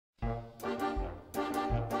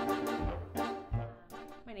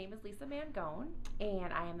Mangone,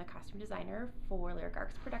 and I am the costume designer for Lyric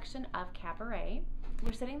Arts production of Cabaret.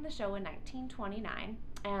 We're setting the show in 1929,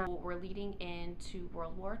 and we're leading into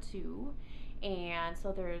World War II, and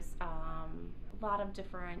so there's a lot of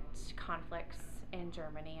different conflicts in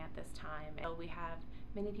Germany at this time. So we have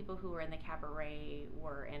many people who were in the cabaret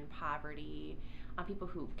were in poverty, people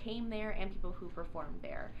who came there and people who performed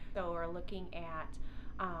there. So we're looking at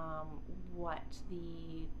what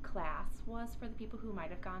the class was for the people who might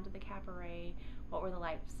have gone to the cabaret, what were the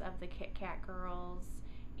lives of the Kit Kat girls,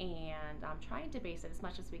 and trying to base it as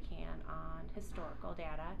much as we can on historical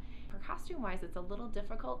data. For costume-wise, it's a little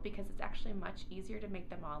difficult because it's actually much easier to make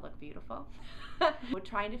them all look beautiful. We're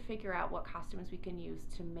trying to figure out what costumes we can use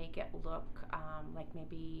to make it look like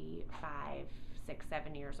maybe 5, 6,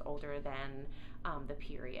 7 years older than the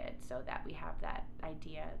period, so that we have that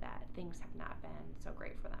idea that things have not been so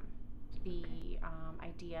great for them. The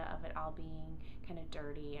idea of it all being kind of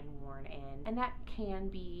dirty and worn in, and that can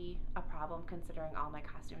be a problem considering all my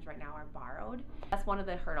costumes right now are borrowed. That's one of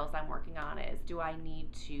the hurdles I'm working on, is do I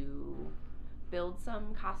need to build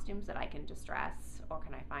some costumes that I can distress, or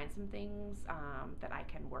can I find some things that I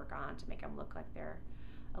can work on to make them look like they're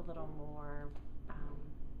a little more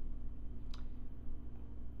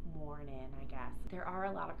worn in, I guess. There are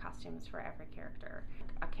a lot of costumes for every character.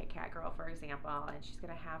 A Kit Kat girl, for example, and she's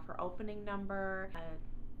gonna have her opening number,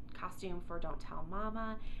 a costume for Don't Tell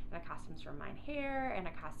Mama, and a costume for Mine Hair, and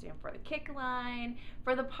a costume for the kick line,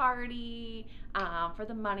 for the party, for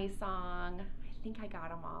the money song. I think I got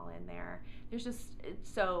them all in there. There's just,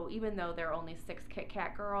 so even though there are only 6 Kit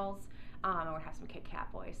Kat girls, and we'll have some Kit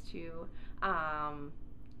Kat boys too,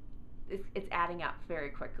 it's adding up very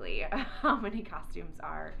quickly how many costumes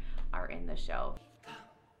are in the show.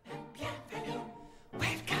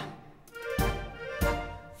 Welcome.